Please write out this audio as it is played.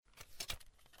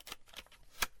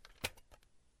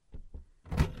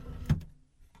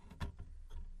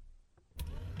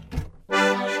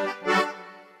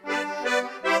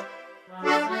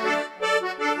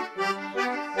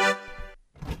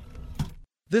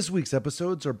This week's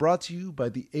episodes are brought to you by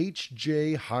the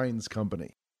H.J. Heinz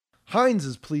Company. Heinz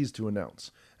is pleased to announce,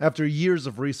 after years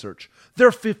of research,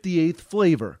 their 58th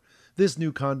flavor. This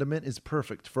new condiment is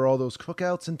perfect for all those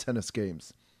cookouts and tennis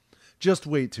games. Just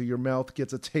wait till your mouth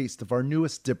gets a taste of our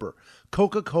newest dipper,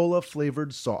 Coca-Cola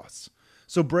flavored sauce.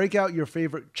 So break out your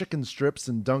favorite chicken strips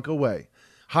and dunk away.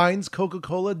 Heinz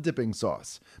Coca-Cola dipping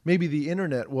sauce. Maybe the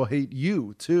internet will hate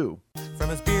you, too. From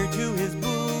his beard to his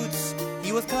boots,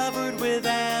 he was covered with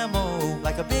ammo.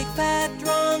 Like a big fat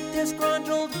drunk,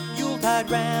 disgruntled Yuletide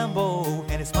Rambo.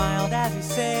 And he smiled as he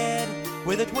said,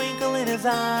 with a twinkle in his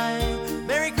eye,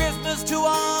 Merry Christmas to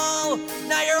all,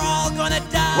 now you're all gonna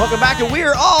die. Welcome back to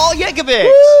We're All Yankovics.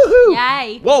 Woohoo!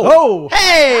 Yay. Whoa. Oh,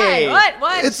 Hey.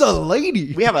 What? it's a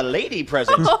lady. We have a lady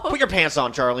present. Put your pants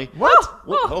on, Charlie. What?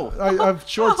 Whoa. I have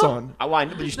shorts on. I want,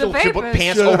 but you still should put vapors.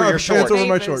 pants Should I over have your pants shorts. over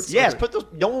my Vapors. shorts? Yes, Okay. put those.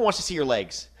 No one wants to see your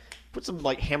legs. Put some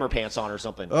like hammer pants on or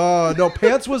something. No,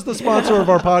 Pants was the sponsor of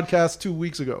our podcast 2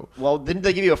 weeks ago. Well, didn't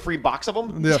they give you a free box of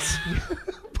them? Yes.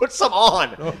 Put some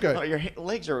on. Okay. Oh, your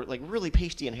legs are like really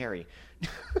pasty and hairy.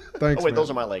 Thanks, Oh wait, man. those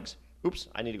are my legs. Oops,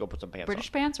 I need to go put some pants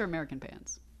British pants or American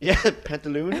pants? on. Yeah,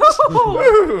 pantaloons.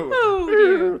 Oh,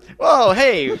 dear. Whoa,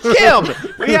 hey, Kim.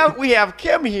 we have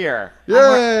Kim here.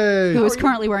 Yay! Who is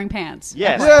currently wearing pants?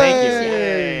 Yes, Yay. thank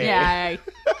you. Yay.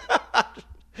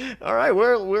 All right,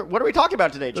 what are we talking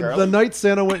about today, Charlie? The night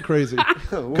Santa went crazy.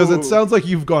 Because it sounds like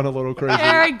you've gone a little crazy.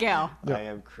 There we go. I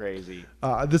am crazy.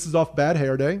 This is off Bad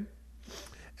Hair Day.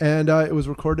 And it was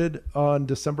recorded on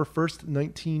December 1st,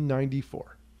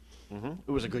 1994.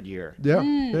 It was a good year. Yeah.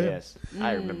 Yes,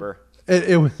 I remember.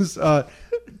 It was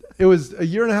it was a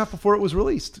year and a half before it was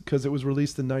released, because it was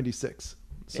released in 96.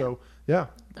 So, yeah,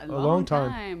 a long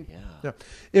time. Yeah. Yeah.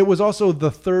 It was also the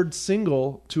third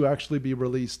single to actually be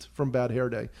released from Bad Hair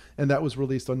Day. And that was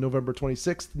released on November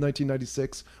 26th,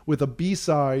 1996, with a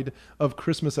B-side of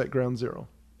Christmas at Ground Zero.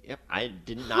 Yep. I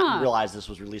did not realize this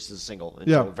was released as a single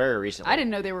until Yeah. very recently. I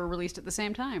didn't know they were released at the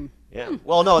same time. Yeah.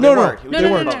 Well, no, they No, no. weren't. No, They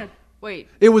no, weren't. no. Wait.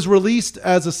 It was released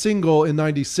as a single in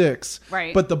 96.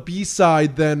 Right. But the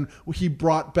B-side, then he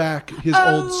brought back his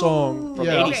old song. From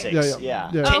yeah. 86.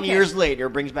 Yeah. 10 Okay. years later,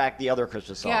 brings back the other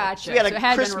Christmas song. Gotcha. So he had So it a had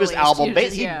been Christmas released. album. He was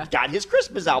just- He yeah. got his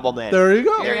Christmas album then. There you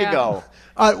go. There you Yeah. go.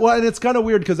 Well, and it's kind of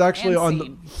weird because actually And on the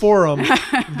scene. forum,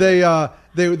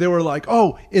 they were like,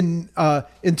 oh, in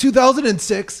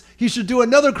 2006 he should do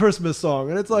another Christmas song,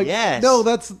 and it's like, Yes. no,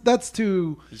 that's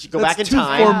too. You should go that's back in too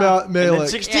time. And then formulaic.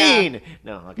 16.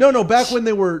 No, okay. No, back when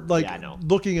they were like Yeah, I know.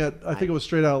 looking at, I think it was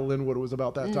Straight Outta Linwood. It was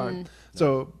about that time.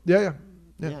 So yeah.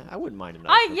 Yeah, I wouldn't mind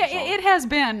another Christmas song. It has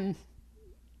been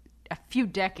a few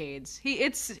decades.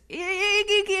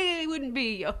 It wouldn't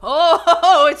be.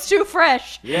 Oh, it's too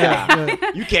fresh. Yeah.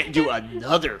 You can't do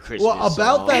another Christmas Well,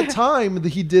 about song. that time,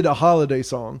 he did a holiday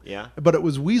song. Yeah. But it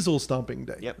was Weasel Stomping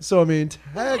Day. Yep. So, I mean,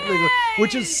 technically,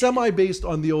 which is semi-based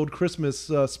on the old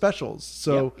Christmas specials.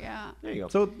 So, Yeah. There you go.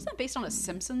 so Isn't that based on a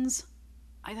Simpsons?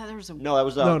 I thought there was a. No, that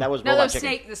was No. that was No, Robot the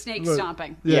Chicken. snake Right.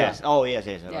 stomping. Yeah. Yes. Oh, yes.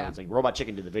 Yeah. It's like Robot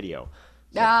Chicken did the video.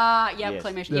 Yeah, Yes.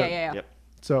 claymation. Yeah. Yeah. Yep.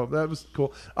 So that was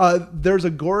cool. There's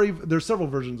several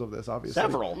versions of this, obviously.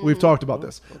 Several? We've talked about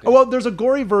this. Oh, well, there's a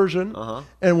gory version, Uh-huh.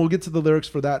 and we'll get to the lyrics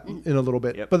for that in a little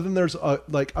bit. Yep. But then there's a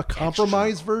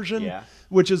compromise version, Yeah.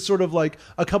 which is sort of like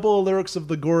a couple of lyrics of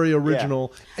the gory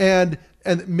original and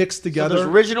mixed So together. there's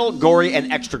original, gory,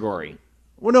 and extra gory.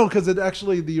 Well, no, because it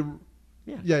actually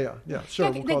Sure. Yeah,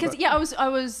 we'll call because it that. I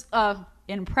was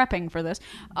in prepping for this.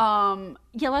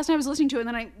 Last night I was listening to it, and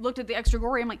then I looked at the extra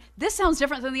gory. I'm like, this sounds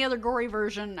different than the other gory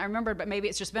version I remember, but maybe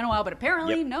it's just been a while. But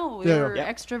apparently, Yep. no, Yeah, there are yeah.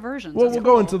 extra versions. Well, That's we'll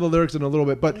go cool. into the lyrics in a little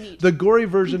bit, but Neat. the gory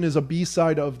version is a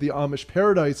B-side of the Amish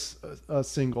Paradise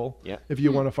single, Yeah. if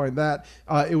you want to find that.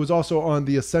 It was also on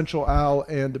the Essential Al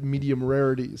and Medium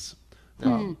Rarities.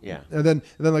 Yeah. And then,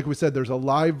 like we said, there's a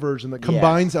live version that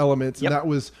combines elements, Yep. and that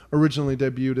was originally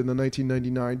debuted in the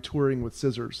 1999 Touring with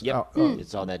Scissors Yep. tour.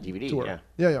 It's on that DVD. Tour. Yeah.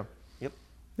 Yeah. Yep.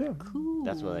 Yeah.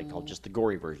 That's what they call just the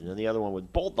gory version, and the other one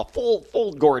with both the full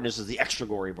goriness is the extra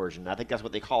gory version. I think that's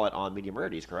what they call it on Medium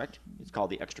Rarities, correct? It's called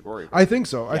the extra gory version. I think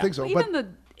so. I Yeah. think so. Even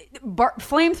But the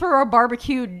flamethrower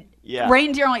barbecued Yeah.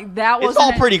 reindeer, I'm like, that It's wasn't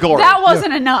all pretty gory. That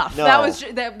wasn't enough. No. That was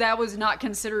that was not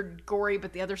considered gory,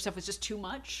 but the other stuff was just too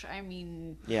much. I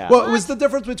mean, Yeah. well, it was the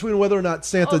difference between whether or not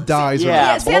Santa dies or yeah, not.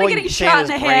 Yeah, Santa blowing getting shot in Santa's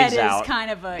the head brains is out. kind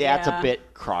of a That's a bit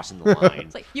crossing the line.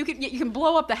 It's like you can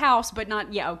blow up the house, but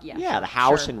not yeah. Yeah, the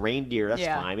house sure. and reindeer, that's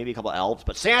Yeah. fine. Maybe a couple elves,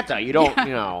 but Santa, you don't,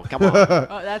 come on.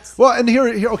 Oh, that's Well, and here,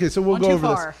 okay, so we'll One go too over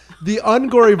far. this. The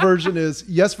ungory version is,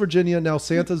 yes, Virginia, now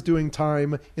Santa's doing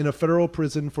time. in a federal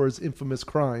prison for his infamous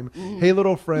crime. Hey,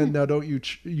 little friend, now don't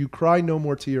you cry no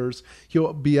more tears.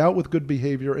 He'll be out with good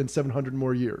behavior in 700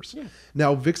 more years.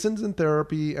 Now Vixen's in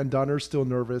therapy and Donner's still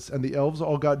nervous, and the elves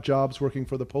all got jobs working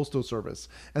for the Postal Service.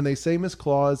 And they say Miss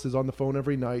Claus is on the phone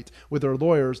every night with her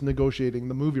lawyers negotiating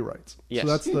the movie rights. Yes.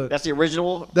 So that's the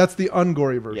original. that's the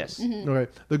ungory version. Yes.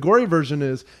 Okay. The gory version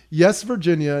is, yes,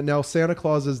 Virginia, now Santa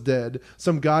Claus is dead.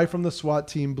 Some guy from the SWAT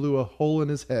team blew a hole in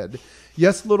his head.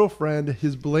 Yes, little friend,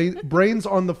 his brains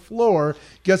on the floor.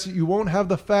 Guess you won't have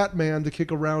the fat man to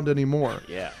kick around anymore.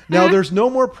 Yeah. Now there's no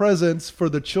more presents for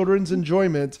the children's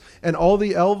enjoyment, and all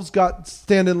the elves got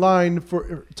stand in line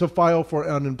to file for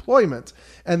unemployment.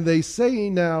 And they say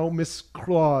now Miss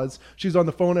Claus, she's on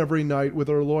the phone every night with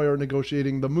her lawyer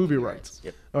negotiating the movie rights.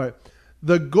 Yep. All right.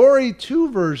 The gory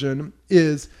 2 version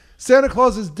is Santa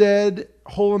Claus is dead,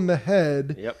 hole in the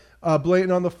head, Yep.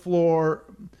 blatant on the floor,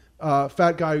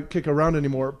 fat guy kick around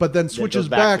anymore, but then switches goes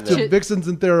back back to to the- Vixen's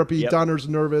in therapy, Yep. Donner's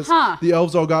nervous, Huh. the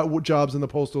elves all got jobs in the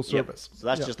Postal Yep. Service. So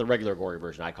that's just the regular gory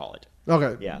version, I call it.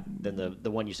 Okay. Yeah. Then the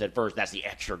one you said first, that's the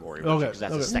extra gory version Okay, because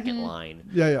that's okay. the second line.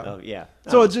 Yeah. Yeah.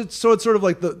 So it's sort of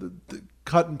like the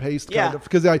cut and paste kind Yeah. of,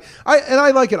 because I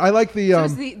like it. I like the So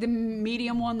is the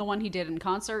medium one the one he did in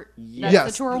concert? That's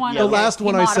yes, the tour one? the Okay. last He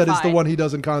one I said is the modified. one he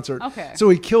does in concert. Okay. So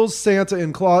he kills Santa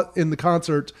in the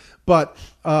concert, but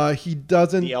he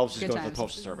doesn't the elves just Good go to the times.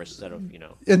 Postal Service instead of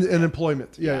in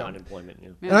employment. Yeah. unemployment. Yeah.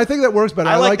 And I think that works better.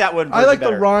 I like that one I like the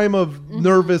better. rhyme of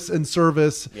nervous and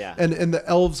service, Yeah. and the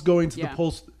elves going to Yeah. the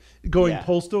post, going Yeah.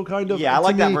 postal kind of. Yeah, I to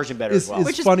like that me version better is, as well. Is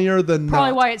Which is funnier than Probably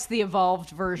not. why it's the evolved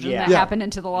version Yeah. that Yeah. happened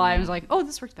into the live. I was like, oh,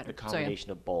 this works better. The So, yeah.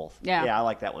 combination of both. Yeah. Yeah, I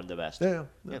like that one the best. Yeah.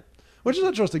 Yeah. Which is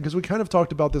interesting because we kind of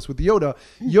talked about this with Yoda.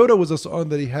 Yoda was a song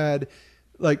that he had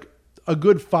like a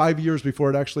good 5 years before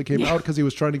it actually came out because he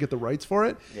was trying to get the rights for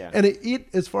it. Yeah. And it,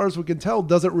 as far as we can tell,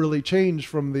 doesn't really change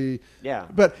from the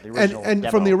but the original and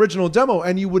from the demo. original demo.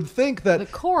 And you would think that The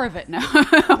core of it, no.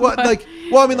 well,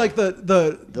 I mean, like the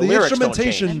lyrics don't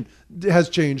instrumentation has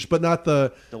changed, but not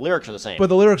the. The lyrics are the same. But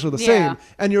the lyrics are the Yeah. same,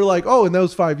 and you're like, oh, in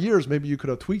those 5 years, maybe you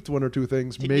could have tweaked one or two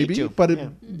things, Didn't maybe, need to. but it Yeah.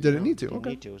 didn't need to. Didn't Okay.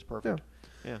 need to. It was perfect.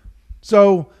 Yeah.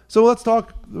 So let's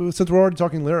talk. Since we're already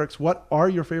talking lyrics, what are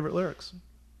your favorite lyrics?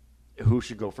 Who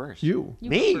should go first? You.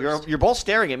 Me? go first. You're both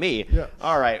staring at me. Yeah.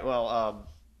 All right. Well,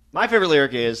 my favorite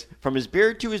lyric is, from his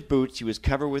beard to his boots, he was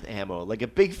covered with ammo, like a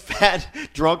big, fat,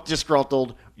 drunk,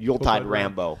 disgruntled Yuletide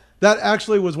Rambo. That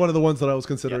actually was one of the ones that I was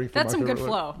considering. For That's my some good favorite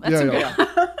flow. lyric. That's some yeah.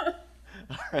 good.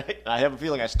 All right. I have a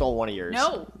feeling I stole one of yours.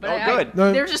 No, but Oh, good.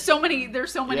 No. there's just so many.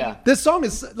 There's so many. Yeah. This song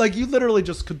is like you literally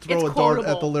just could throw It's a dart at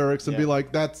quotable. the lyrics and be Yeah.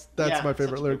 like, "That's Yeah, my favorite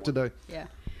such a lyric good one. today." Yeah.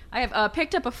 I have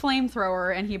picked up a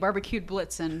flamethrower and he barbecued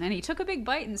Blitzen and he took a big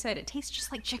bite and said it tastes just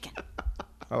like chicken.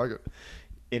 I like it.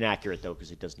 Inaccurate, though,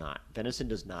 because it does not. Venison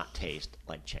does not taste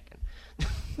like chicken.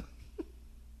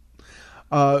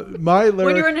 My lyric.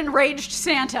 When you're an enraged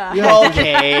Santa. Yeah.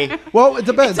 Okay. Well, it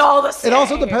depends. It's all the It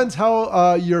also same. depends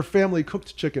how your family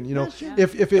cooked chicken. You know, sure.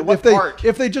 if what they part?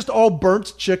 if they just all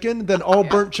burnt chicken, then all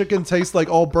burnt chicken tastes like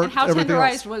all burnt And how everything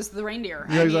tenderized else. was the reindeer?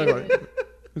 Yeah, I mean, exactly.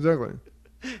 Exactly.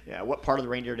 Yeah, what part of the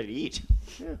reindeer did he eat?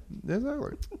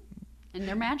 Exactly. And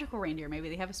they're magical reindeer. Maybe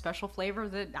they have a special flavor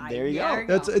that I. There you yeah,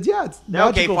 go. It's it's Okay,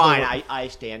 magical fine. flavor. I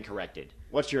stand corrected.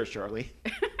 What's yours, Charlie?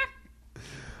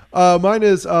 Mine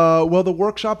is well, the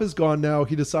workshop is gone now.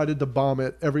 He decided to bomb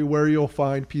it. Everywhere you'll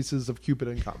find pieces of Cupid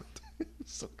and Comet.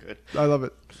 So good. I love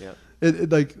it. Yeah.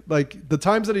 It like the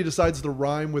times that he decides to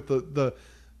rime with the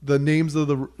names of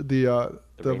the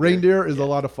reindeer. reindeer is a Yeah.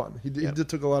 lot of fun. He Yeah. did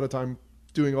took a lot of time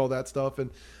doing all that stuff. And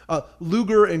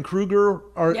Luger and Kruger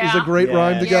is a Yeah. great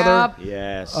rhyme Yes. together. Yep.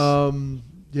 Yes.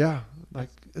 Yeah, like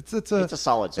it's a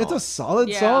solid song. It's a solid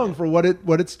Yeah. song for what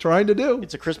it's trying to do.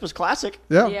 It's a Christmas classic.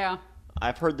 Yeah. Yeah.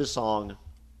 I've heard this song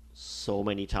so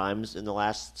many times in the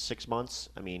last 6 months.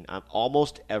 I mean, I'm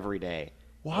almost every day.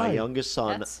 Why? My youngest son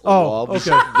That's- Oh, loves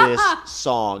okay. this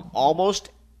song. Almost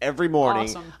every morning,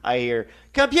 Awesome. I hear,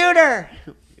 "Computer!"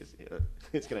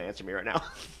 It's going to answer me right now.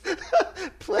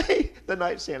 Play The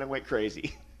Night Santa Went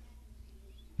Crazy.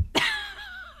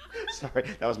 Sorry,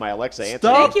 that was my Alexa answer.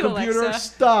 Stop, Thank you, computer, Alexa.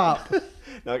 stop.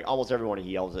 No, almost every morning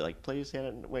he yells it, like, "Play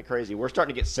Santa Went Crazy." We're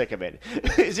starting to get sick of it.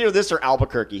 It's either this or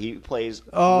Albuquerque. He plays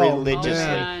Oh, religiously.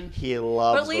 man. He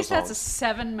loves But at least those that's a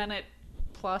songs. 7-minute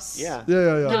plus. Yeah. Yeah.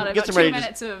 Not about Gets him 2 ready to-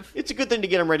 minutes of. It's a good thing to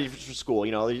get him ready for school.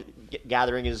 You know,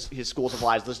 gathering his school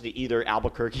supplies, listening to either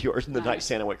Albuquerque or The Night Nice.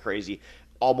 Santa Went Crazy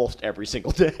almost every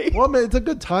single day. Well, I mean, it's a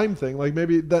good time thing. Like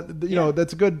maybe that know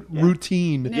that's a good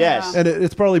routine. Yes. And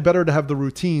it's probably better to have the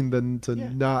routine than to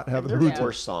not have the There's routine.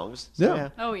 worse songs. So, Yeah.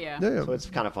 Oh, yeah. Yeah. So it's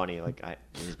kind of funny. Like,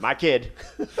 he's my kid.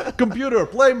 Computer,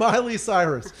 play Miley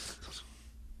Cyrus.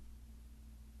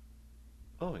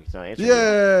 Oh, he's not answering.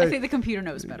 Yay! I think the computer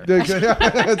knows better.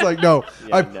 It's like no.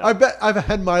 Yeah, no. I bet I've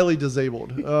had Miley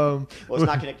disabled. Well, it's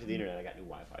not connected to the internet. I got new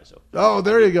Wi-Fi, so. Oh,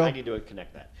 there you go. I need to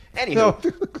connect that. Anywho,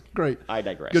 No, great. I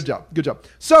digress. Good job.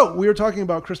 So we were talking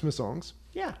about Christmas songs.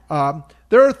 Yeah.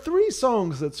 There are 3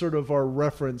 songs that sort of are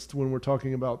referenced when we're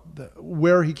talking about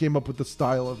where he came up with the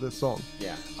style of this song.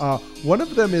 Yeah. One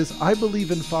of them is "I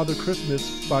Believe in Father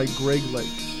Christmas" by Greg Lake.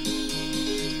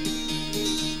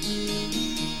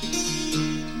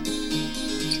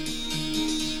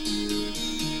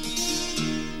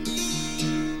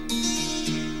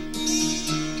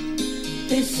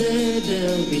 They said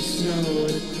there'll be snow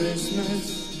at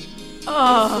Christmas.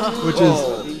 Which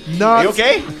is not. Are you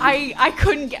okay? I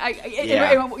couldn't get.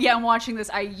 Yeah. I'm watching this.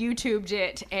 I YouTubed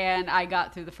it and I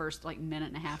got through the first like minute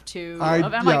and a half, 2.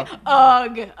 I'm like,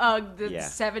 ugh, the Yeah.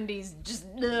 70s, just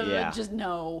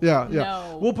no. Yeah.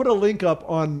 No. We'll put a link up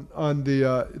on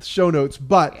the show notes,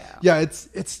 but Yeah.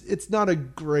 it's not a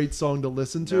great song to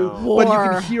listen to, No. but you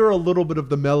War. can hear a little bit of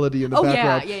the melody in the Oh, yeah,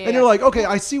 background, yeah, and you're like, okay,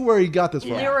 I see where he got this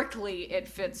from. Lyrically, it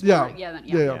fits. Yeah. More. Yeah.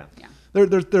 Yeah.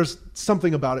 There's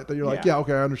something about it that you're like, Yeah. yeah,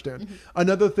 okay, I understand. Mm-hmm.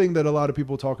 Another thing that a lot of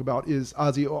people talk about is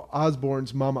Ozzy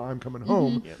Osbourne's "Mama, I'm Coming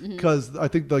Home," because I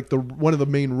think like one of the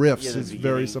main riffs Yeah, the is very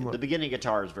beginning- similar. The beginning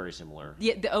guitar is very similar.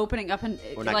 Yeah, the opening up and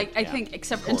Or not- like I yeah, think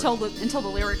except chorus. until the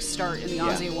lyrics start in the Yeah.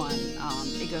 Ozzy one,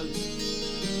 it goes.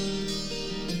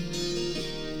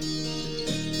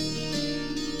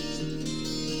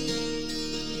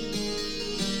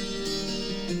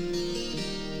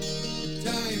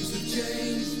 Times have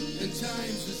changed and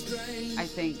times are strange. I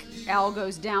think Al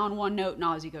goes down one note and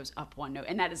Ozzy goes up one note,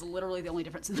 and that is literally the only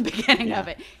difference in the beginning of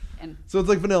it. And So it's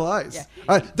like Vanilla Ice.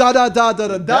 Yeah. Da da da da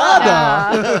da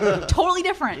da. totally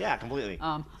different. Yeah, completely.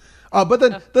 But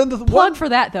then the Plug one. for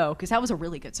that though, because that was a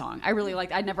really good song. I really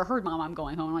liked. I'd never heard "Mama, I'm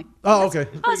Going Home." I'm like, Oh, okay.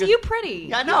 Ozzy, you pretty.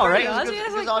 Yeah, I know, You right? pretty, It was a Ozzy. good- I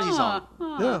was good like, Ozzy song.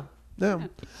 Yeah.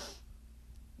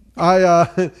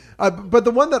 But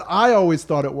the one that I always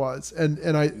thought it was, and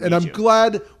I'm too.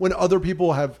 glad when other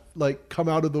people have like come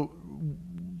out of the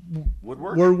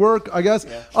Woodwork? woodwork, I guess.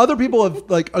 Other people have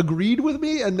like agreed with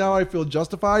me, and now I feel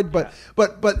justified. But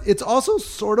it's also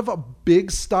sort of a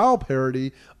big style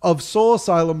parody of Soul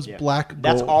Asylum's Yeah. Black Gold.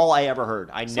 That's all I ever heard.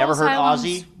 I never heard Asylum's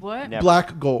Ozzy. what? Never.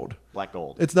 Black Gold. Black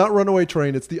Gold. It's not Runaway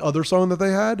Train. It's the other song that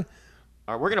they had.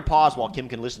 All right, we're going to pause while Kim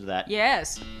can listen to that.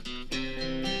 Yes.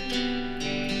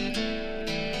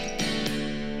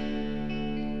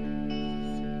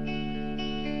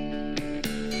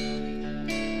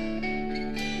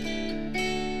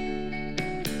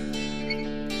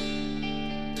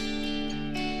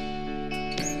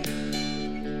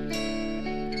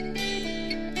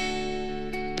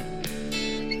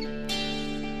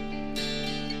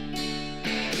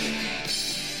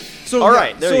 So All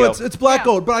right, there you go. it's Black Yeah.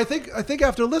 Gold, but I think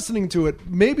after listening to it,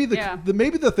 maybe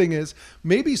the thing is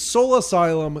maybe Soul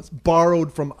Asylum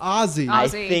borrowed from Ozzy. I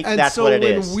Ozzy. think And that's so what it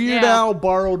when is. Weird Yeah. Al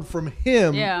borrowed from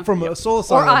him Yeah. from a Soul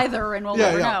Asylum. Or either, and we'll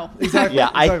never know. Exactly. Yeah,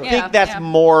 I exactly. think Yeah, that's yeah.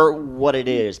 more what it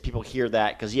is. People hear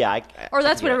that because Or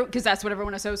that's yeah. because that's what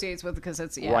everyone associates with because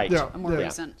it's Right. Yeah, a more yeah.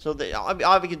 recent. So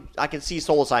I can see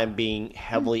Soul Asylum being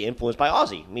heavily influenced by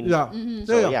Ozzy. I mean, Yeah.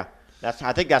 So, Yeah. yeah,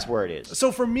 I think that's where it is.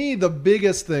 So for me, the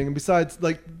biggest thing, besides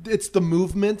like it's the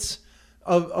movements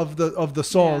of the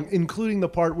song, Yeah. including the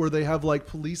part where they have like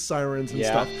police sirens and Yeah.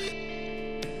 stuff.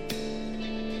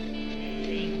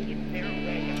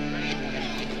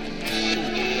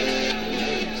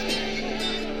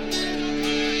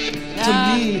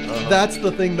 To me, that's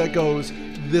the thing that goes.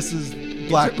 This is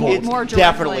Black Gold. It's More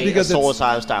definitely directly. Because a Soul it's-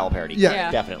 Asylum style parody.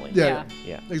 Yeah. Definitely. Yeah,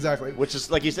 Yeah. exactly. Which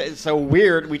is, like you said, it's so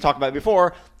weird. We talked about it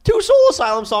before. 2 Soul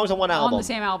Asylum songs on one album. On the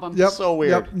same album. Yep. So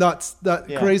weird. Yep. Nuts. That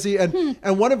Yeah. crazy.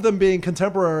 And one of them being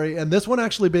contemporary, and this one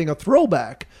actually being a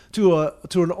throwback to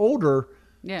an older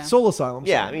Yeah. Soul Asylum.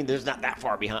 Yeah, song. I mean, there's not that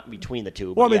far between the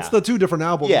two. Well, I but mean, yeah. it's the 2 different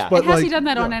albums. Yeah. But And has like, he done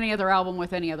that on yeah. any other album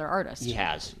with any other artist? He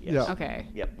has. Yes. Yeah. Okay.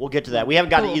 Yep, we'll get to that. We haven't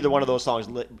gotten Cool. either one of those songs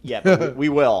yet, but we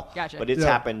will. Gotcha. But it's Yeah.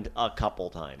 happened a couple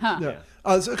times. Huh.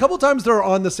 Yeah. So a couple times they're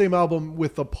on the same album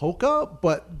with the polka,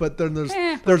 but then there's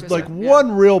polkas like are- yeah.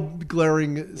 one real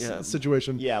glaring Yeah.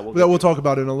 situation Yeah, we'll that get we'll to talk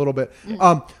about in a little bit.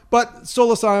 But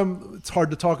Soul Asylum, it's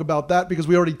hard to talk about that because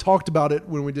we already talked about it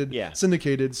when we did Yeah.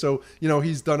 Syndicated. So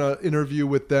he's done an interview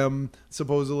with them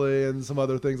supposedly and some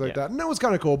other things like Yeah. that, and that was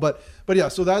kind of cool. But yeah,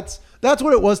 so that's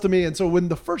what it was to me. And so when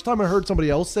the first time I heard somebody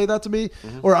else say that to me,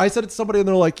 Mm-hmm. or I said it to somebody and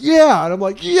they're like, "Yeah," and I'm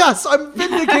like, "Yes, I'm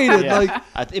vindicated." Yeah. Like.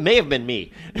 It may have been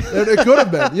me. It could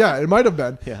have been, yeah. It might have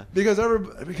been, Yeah. Because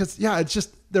it's just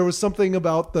there was something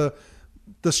about the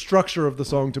structure of the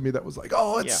song to me that was like,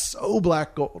 oh, it's Yeah. so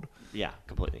Black Gold. Yeah,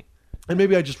 completely. And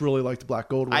maybe I just really liked Black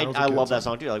Gold. When I was a I kid, love so. that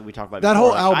song too. Like we talked about That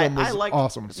before. whole Like, album I was liked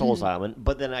awesome. Soul Asylum,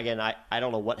 but then again, I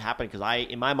don't know what happened because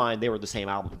in my mind they were the same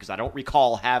album because I don't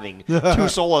recall having 2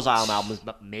 Soul Asylum albums,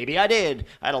 but maybe I did.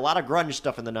 I had a lot of grunge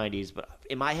stuff in the '90s, but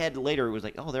in my head later it was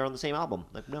like, oh, they're on the same album.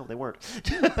 Like, no, they weren't.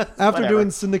 After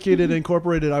doing Syndicated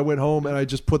Incorporated, I went home and I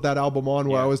just put that album on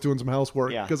while Yeah. I was doing some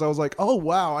housework Yeah. because I was like, oh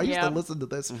wow, I used Yeah. to listen to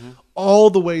this all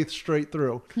the way straight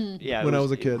through. yeah, when I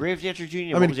was a kid. Grave Dancers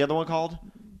Union. I What mean- was the other one called?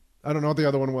 I don't know what the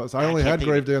other one was. I only can't had think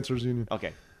Grave of it. Dancers Union.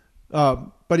 Okay.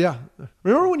 But yeah,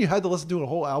 remember when you had to listen to a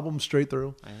whole album straight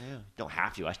through? Yeah. Don't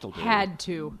have to. I still do. Had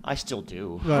to. I still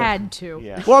do. Right. Had to.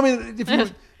 Yeah. Well, I mean, if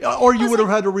you or you would have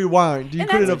had to rewind. You And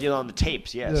couldn't I have. did on the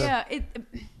tapes. Yes. Yeah,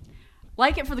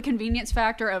 like it for the convenience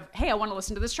factor of, hey, I want to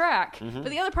listen to this track. But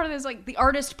the other part of it is like the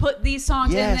artist put these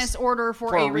songs Yes. in this order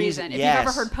for a reason. If yes. you've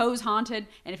ever heard Pose Haunted,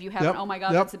 and if you haven't, Yep, oh my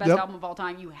God, yep, that's the best yep. album of all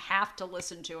time, you have to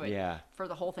listen to it Yeah. for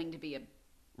the whole thing to be a...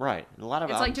 Right. And a lot of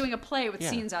It's like albums- doing a play with Yeah.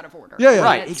 scenes out of order. Yeah, yeah.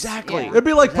 Right, It's- exactly. yeah. It'd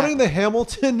be like putting the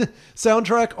Hamilton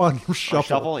soundtrack on shuffle.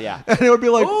 shuffle, yeah. And it would be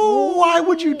like, why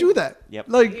would you do that? Yep.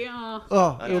 Like, Yeah. oh, it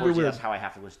would be Unfortunately, weird. that's how I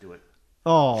have to listen to it.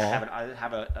 Oh, I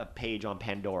have a page on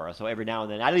Pandora, so every now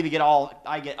and then I don't even get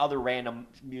I get other random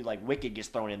like Wicked gets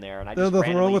thrown in there, and I there's just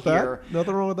nothing wrong randomly with hear. that.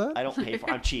 Nothing wrong with that. I don't pay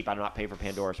for. I'm cheap. I do not pay for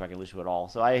Pandora, so I can listen to it all.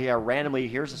 So I randomly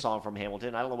here's a song from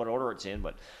Hamilton. I don't know what order it's in,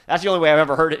 but that's the only way I've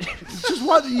ever heard it. Just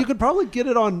what you could probably get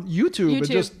it on YouTube and YouTube.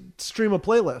 just stream a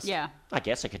playlist. Yeah. I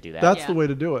guess I could do that. That's Yeah. the way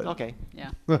to do it. Okay. Yeah.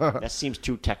 That seems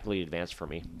too technically advanced for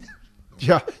me.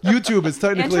 Yeah, YouTube is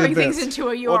technically Entering advanced. things into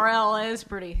a URL is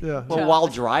pretty Yeah. Well, tough. while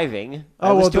driving, I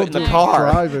Oh, well, listen to it in don't the do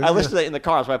car. driving, I listen yeah. to it in the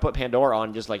car, so I put Pandora on,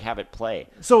 and just like have it play.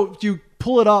 So you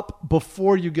pull it up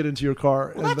before you get into your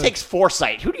car. Well, that takes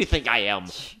foresight. Who do you think I am?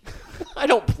 I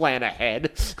don't plan ahead.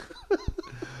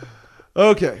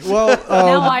 Okay, well,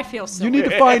 Now I feel so. you need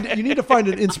to find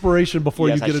an inspiration before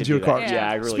Yes, you I get should into your do car. that.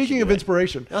 Yeah, I really Speaking should of do that.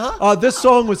 inspiration, this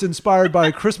song was inspired by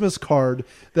a Christmas card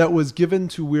that was given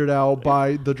to Weird Al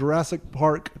by the Jurassic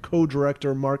Park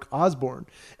co-director Mark Osborne,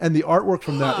 and the artwork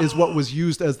from that is what was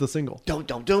used as the single.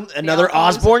 Don't. Another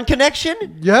Osborne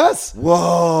connection? Yes.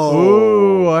 Whoa.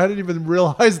 Ooh, I didn't even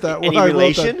realize that. when Any I wrote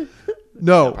relation? that.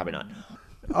 No. Probably not.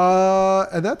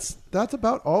 And that's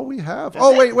about all we have.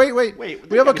 Oh, wait. Wait, We have a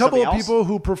there gotta be couple of something else? people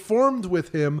who performed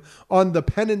with him on the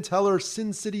Penn and Teller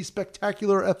Sin City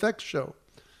Spectacular FX show.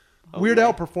 Weird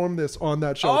Al performed this on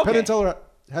that show. Oh, okay. Penn and Teller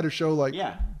had a show like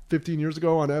Yeah. 15 years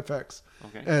ago on FX.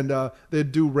 Okay. And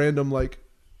they'd do random, like,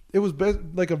 it was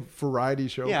like a variety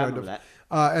show Yeah, I kind of. remember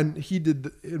And he did,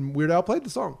 and Weird Al played the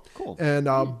song. Cool. And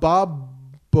Bob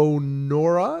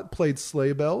Bonora played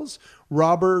Sleigh Bells.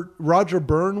 Roger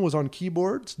Byrne was on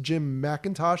keyboards. Jim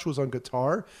McIntosh was on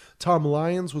guitar. Tom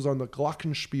Lyons was on the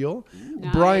glockenspiel.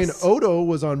 Nice. Brian Odo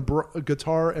was on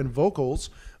guitar and vocals.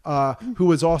 He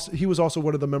was also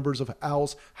one of the members of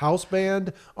Al's house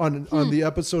band on the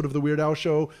episode of the Weird Al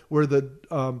show where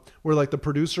the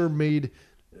producer made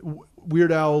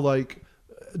Weird Al like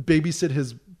babysit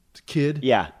his kid.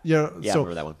 Yeah. Yeah. Yeah, I So,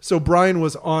 remember that one. So Brian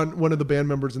was on one of the band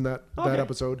members in that Okay.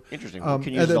 episode. Interesting. Um, Can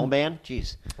and you use his then- own band?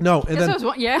 Jeez. No, and Guess then it was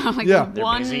one, like Yeah. the They're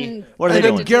one. busy. What are and they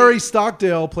then doing? Gary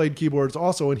Stockdale played keyboards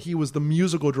also, and he was the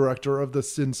musical director of the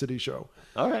Sin City show.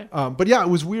 All right. But yeah, it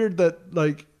was weird that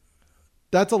like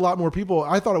that's a lot more people.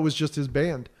 I thought it was just his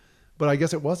band, but I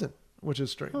guess it wasn't, which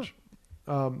is strange.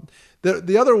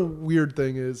 The other weird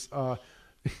thing is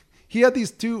he had these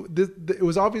two. It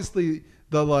was obviously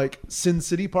the like Sin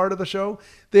City part of the show.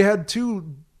 They had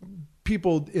two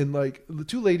people in like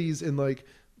two ladies in like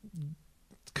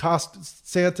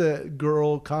Santa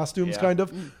girl costumes, Yeah. kind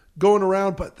of going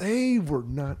around, but they were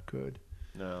not good.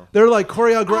 No. They're like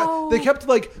choreographed. Oh. They kept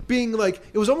like being like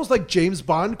it was almost like James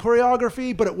Bond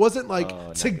choreography, but it wasn't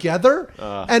like together.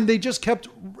 And they just kept.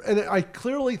 And I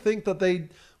clearly think that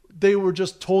they were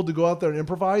just told to go out there and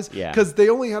improvise Yeah. because they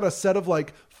only had a set of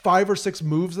like 5 or 6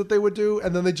 moves that they would do,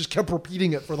 and then they just kept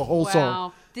repeating it for the whole song.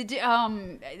 Wow. Did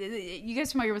you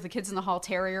guys familiar with the Kids in the Hall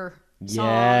Terrier song?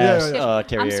 Yes. Yeah.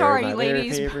 Terrier, I'm sorry, my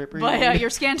ladies, favorite breed. but you're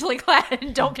scantily clad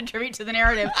and don't contribute to the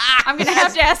narrative. I'm going to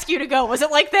have to ask you to go. Was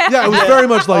it like that? Yeah, it was very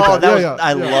much like Oh, that. was, Yeah,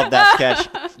 I yeah. love that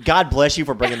sketch. God bless you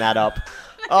for bringing that up.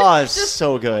 Oh, it's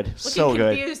so good. Looking So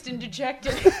good. confused and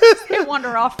dejected. They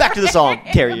wander off. Back to the song,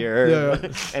 Terrier.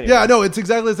 Yeah. Anyway. Yeah, no, it's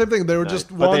exactly the same thing. They were just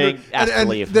But they wandering, asked to and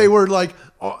leave. they were like,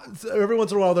 every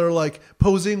once in a while, they're like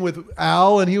posing with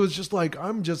Al, and he was just like,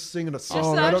 "I'm just singing a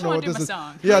song. I I just don't know wanna what do this my is."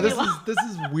 song. Yeah, Leave me this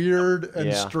is weird and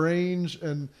Yeah. strange,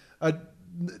 and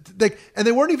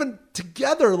they weren't even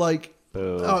together. Like,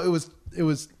 Boo. oh, it was it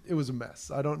was a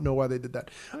mess. I don't know why they did that.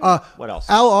 What else?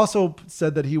 Al also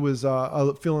said that he was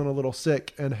feeling a little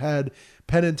sick, and had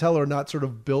Penn and Teller not sort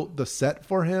of built the set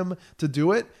for him to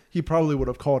do it, he probably would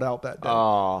have called out that day.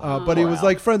 But he was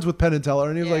like friends with Penn and Teller,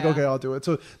 and he was like, okay, I'll do it.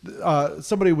 So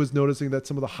somebody was noticing that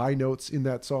some of the high notes in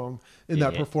that song, in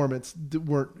that performance,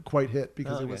 weren't quite hit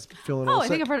because he was feeling a little I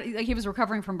sick. think I've heard like he was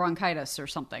recovering from bronchitis or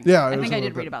something. Yeah, I it was think a I little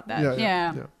did bit. read about that.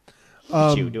 Yeah.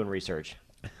 Look at you doing research.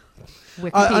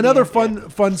 Another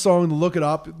fun song to look it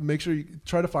up. Make sure you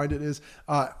try to find it. Is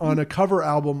on a cover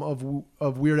album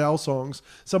of Weird Al songs.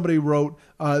 Somebody wrote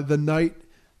the night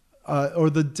or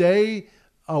the day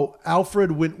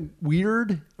Alfred went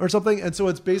weird or something, and so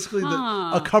it's basically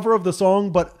a cover of the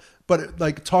song, but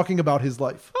like talking about his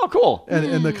life. Oh, cool.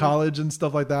 And the college and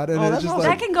stuff like that. And it's just that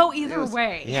like, can go either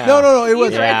way. Yeah. No, it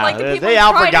was. Either it's like the people They who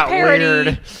Alfred try to got parody weird.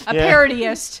 a Yeah.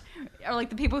 parodyist, or like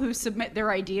the people who submit their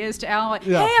ideas to Al. Like,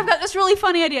 Yeah. hey, I've got this really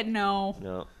funny idea. No.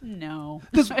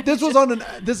 This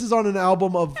is on an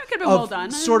album of, could've been well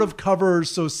done. sort of covers.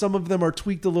 So some of them are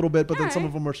tweaked a little bit, but then some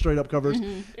of them are straight up covers.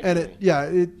 And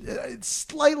it's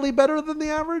slightly better than the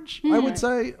average, I would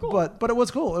say. But it was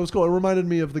cool. It was cool. It reminded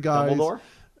me of the guys. Dumbledore?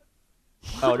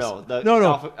 Oh, no.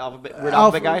 No.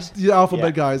 Alphabet guys? Yeah,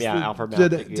 Alphabet guys. Yeah, They Alphabet.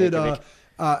 did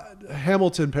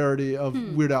Hamilton parody of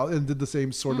Weird Al and did the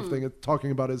same sort of thing,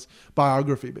 talking about his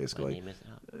biography, basically. My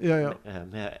name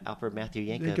is Alfred Matthew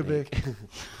Yankovic. Yankovic.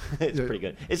 It's pretty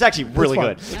good. It's actually really fun.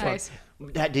 good. It's Nice.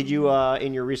 Did you,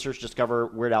 in your research, discover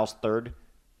Weird Al's third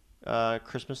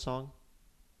Christmas song?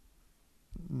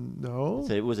 No.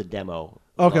 So it was a demo.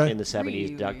 Okay. In the 70s,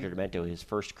 Really? Dr. Demento, his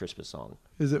first Christmas song.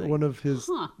 Is it one of his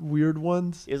weird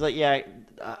ones? It was like, I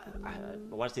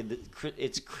want to say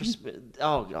it's Christmas.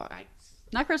 Oh, God.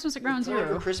 Not Christmas at Ground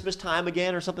Zero. Christmas time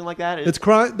again or something like that. It's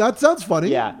crying. That sounds funny.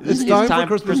 Yeah, It's time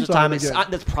for Christmas time It's, again.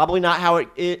 that's probably not how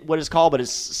what it's called, but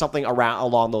it's something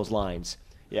along those lines.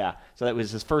 Yeah, so that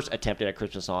was his first attempt at a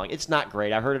Christmas song. It's not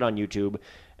great. I heard it on YouTube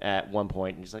at one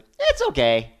point, and he's like, "It's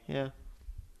okay." Yeah,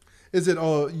 Is it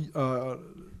accordion?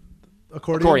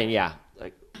 accordion. Yeah,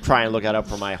 like try and look that up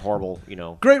for my horrible,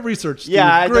 Great research. Steve.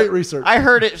 Yeah, great research. I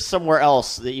heard it somewhere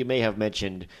else that you may have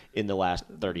mentioned in the last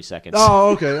 30 seconds. Oh,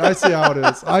 okay. I see how it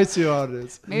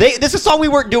is. This is a song we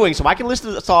weren't doing, so I can list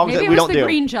the songs Maybe that it we was don't the do.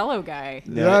 Green Jello guy.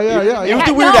 Yeah. It was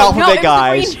the No, Weird no, Alphabet it was the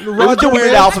guys. Green- It was the Roger Weird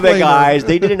Van Alphabet Explainer. guys.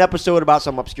 They did an episode about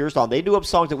some obscure song. They do up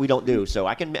songs that we don't do, so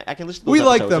I can listen to those We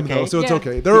like episodes, them okay? though, so it's Yeah.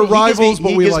 okay. They're He gives rivals, me-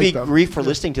 but we like He them. gives me grief for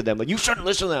listening to them. Like, you shouldn't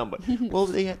listen to them. But well,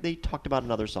 they talked about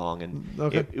another song, and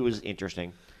Okay. it was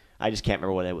interesting. I just can't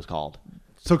remember what it was called.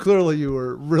 So clearly, you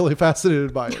were really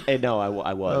fascinated by it. And no, I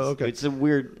was. Oh, okay. It's a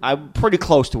weird. I'm pretty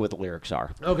close to what the lyrics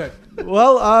are. Okay.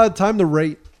 Well, time to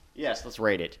rate. Yes, let's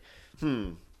rate it.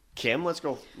 Kim, let's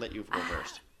go. Let you go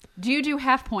first. Do you do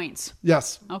half points?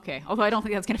 Yes. Okay. Although I don't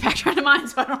think that's going to factor into mine,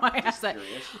 so I don't know why I asked that.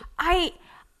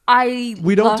 I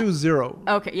We don't love- do 0.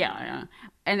 Okay, yeah.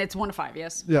 And it's 1 to 5,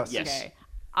 yes? Yes. Yes. Okay.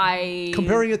 I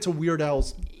Comparing it to Weird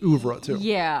Al's oeuvre too.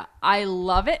 Yeah, I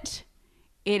love it.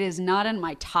 It is not in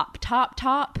my top,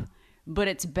 but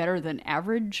it's better than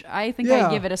average. I think Yeah.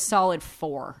 I give it a solid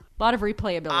 4. A lot of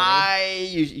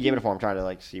replayability. You gave it a 4. I'm trying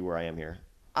to see where I am here.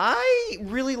 I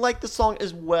really like the song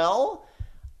as well.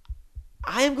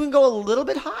 I am going to go a little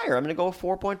bit higher. I'm going to go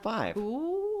 4.5.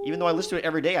 Ooh. Even though I listen to it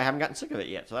every day, I haven't gotten sick of it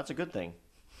yet, so that's a good thing.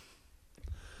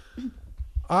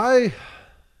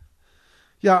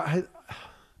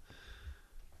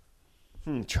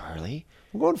 Charlie.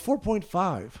 I'm going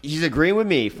 4.5. He's agreeing with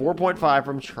me. 4.5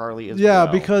 from Charlie as Yeah,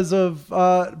 well. because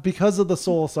of the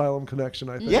Soul Asylum connection.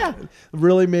 I think. Yeah. It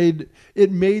really made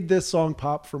this song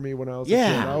pop for me when I was a kid.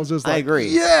 I was just like, I agree.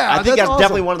 Yeah, I think that's awesome.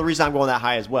 definitely one of the reasons I'm going that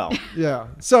high as well. Yeah.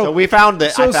 So we found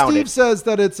it. So I found Steve it. says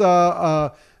that it's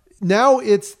now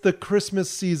it's the Christmas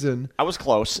season, I was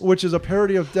close. which is a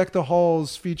parody of Deck the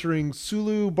Halls featuring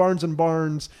Sulu, Barnes and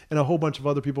Barnes, and a whole bunch of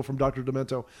other people from Dr.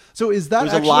 Demento. So is that It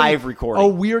was a actually live recording. a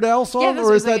Weird Al song, Yeah, that's or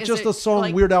what is I was that like, just is a it song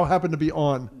like- Weird Al happened to be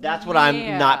on? That's what I'm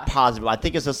Yeah. not positive. I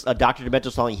think it's a Dr.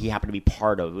 Demento song he happened to be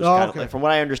part of. It was kind of, okay. from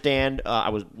what I understand, I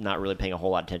was not really paying a whole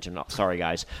lot of attention. Oh, sorry,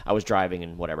 guys. I was driving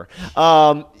and whatever.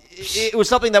 It was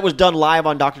something that was done live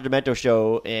on Dr. Demento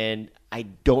show, and I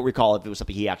don't recall if it was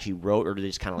something he actually wrote or they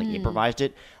just kind of like improvised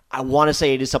it. I want to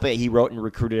say it is something that he wrote and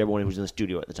recruited everyone who was in the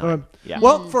studio at the time. Yeah.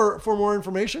 Well, for more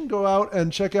information, go out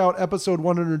and check out episode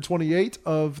 128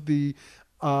 of the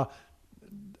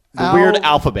Weird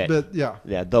Alphabet. Yeah.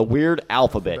 Yeah, the Weird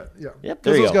Alphabet. Yeah. Yep. Because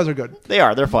There you those go. guys are good. They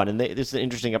are. They're fun, and this is an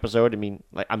interesting episode. I mean,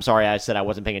 like, I'm sorry I said I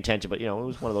wasn't paying attention, but it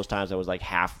was one of those times I was like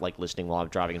half like listening while I was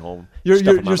driving home. You're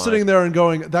sitting there and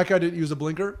going, that guy didn't use a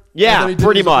blinker? Yeah, And then he didn't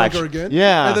pretty use a much. blinker again?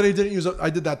 Yeah. And then he didn't use I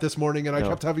did that this morning, and I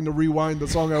kept having to rewind the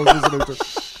song I was listening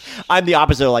to. I'm the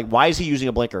opposite. Like, why is he using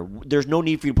a blinker? There's no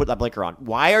need for you to put that blinker on.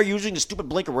 Why are you using a stupid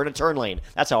blinker? We're in a turn lane.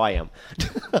 That's how I am.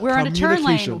 We're in a turn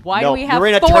Communication. lane. Why No, do we have you're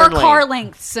in a 4 turn lane. car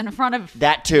lengths in front of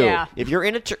That too. Yeah. If you're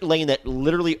in a lane that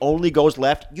literally only goes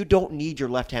left, you don't need your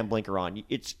left-hand blinker on.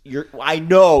 I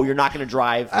know you're not going to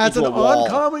drive As into an a wall.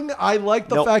 oncoming, I like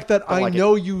the Nope, fact that don't I like it.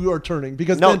 know you are turning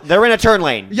because No, then, they're in a turn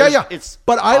lane. yeah, yeah. It's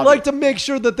But I obvious. like to make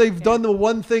sure that they've done the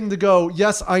one thing to go.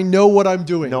 Yes, I know what I'm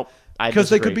doing. Nope, I because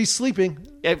they disagree. could be sleeping.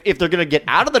 If they're going to get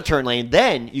out of the turn lane,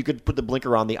 then you could put the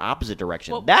blinker on the opposite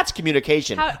direction. Well, That's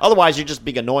communication. how- Otherwise, you're just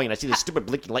being annoying. And I see this stupid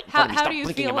blinking light in front of me. How Stop do you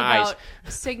blinking feel in my eyes. about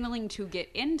signaling to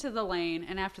get into the lane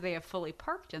and after they have fully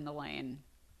parked in the lane,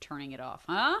 turning it off?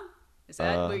 Huh? Is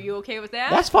that were you okay with that?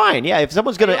 That's fine. Yeah, if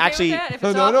someone's going Are to you okay actually. with that? If No,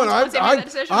 it's no, off, no. once they make that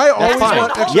decision? I always That's fine.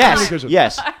 want extra Yes, communication.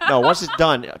 yes. No, once it's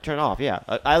done, turn it off. Yeah,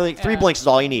 I think 3 blinks is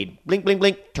all you need. Blink, blink,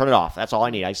 blink. Turn it off. That's all I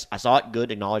need. I saw it. Good.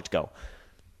 Acknowledge. Go.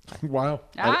 Wow.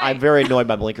 I'm very annoyed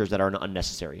by blinkers that are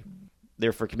unnecessary.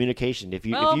 They're for communication. If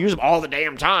you Well- use them all the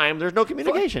damn time, there's no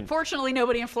communication. Fortunately,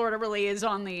 nobody in Florida really is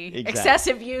on the Exactly.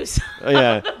 excessive use.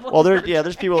 Yeah. Well,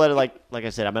 there's people that are like I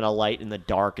said, I'm at a light in the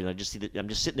dark, and I just see I'm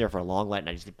just sitting there for a long light, and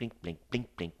I just blink, blink, blink,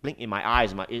 blink, blink in my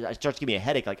eyes. It starts to give me a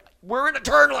headache. Like, we're in a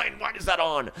turn lane. Why is that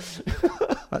on?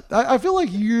 I feel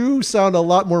like you sound a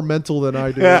lot more mental than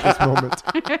I do at this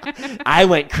moment. I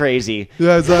went crazy.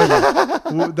 Yeah,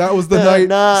 exactly. That was the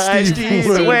night Steve Steve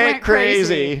went. went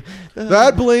crazy.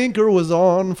 That blinker was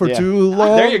on for Yeah. too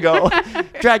long. There you go.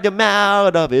 Dragged him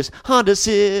out of his Honda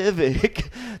Civic.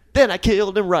 Then I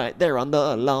killed him right there on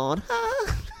the lawn.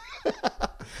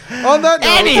 On that note,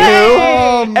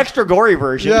 Anywho, extra gory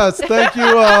version. yes, thank you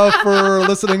for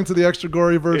listening to the extra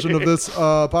gory version of this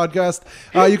podcast.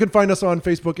 You can find us on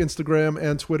Facebook, Instagram,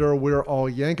 and Twitter. We're all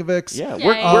Yankovics. Yeah.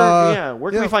 Yay.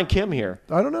 Where can we find Kim here?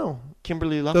 I don't know.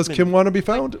 Kimberly Luffman. Does Kim want to be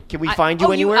found? Can we find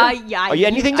you anywhere? yeah, Are you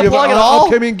anything Do to you have plug at all?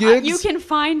 upcoming gigs? You can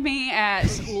find me at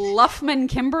Luffman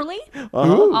Kimberly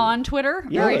Ooh. on Twitter.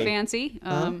 Very Yay. fancy.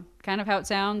 Kind of how it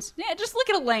sounds. Yeah, just look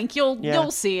at a link. You'll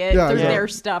see it. Yeah, There's yeah. their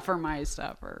stuff or my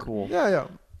stuff. Or Cool. Yeah, yeah.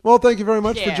 Well, thank you very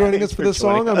much for Yeah. joining us Thanks for for this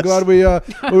song. joining I'm us. glad we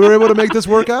were able to make this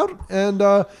work out,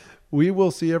 and we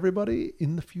will see everybody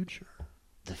in the future.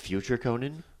 The future,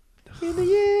 Conan? In the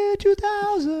year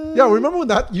 2000. Yeah, remember when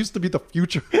that used to be the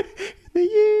future? The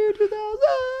year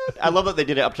 2000. I love that they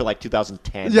did it up to like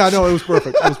 2010. Yeah, no, it was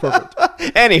perfect. It was perfect.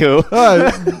 Anywho.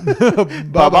 Bye-bye.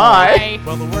 Bye-bye.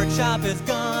 Well, the workshop is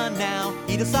gone now.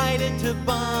 He decided to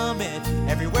bomb it.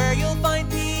 Everywhere you'll find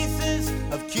pieces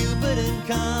of Cupid and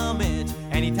Comet.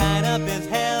 And he tied up his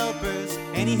helpers,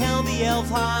 and he held the elves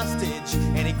hostage.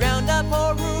 And he ground up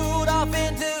poor Rudolph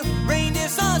into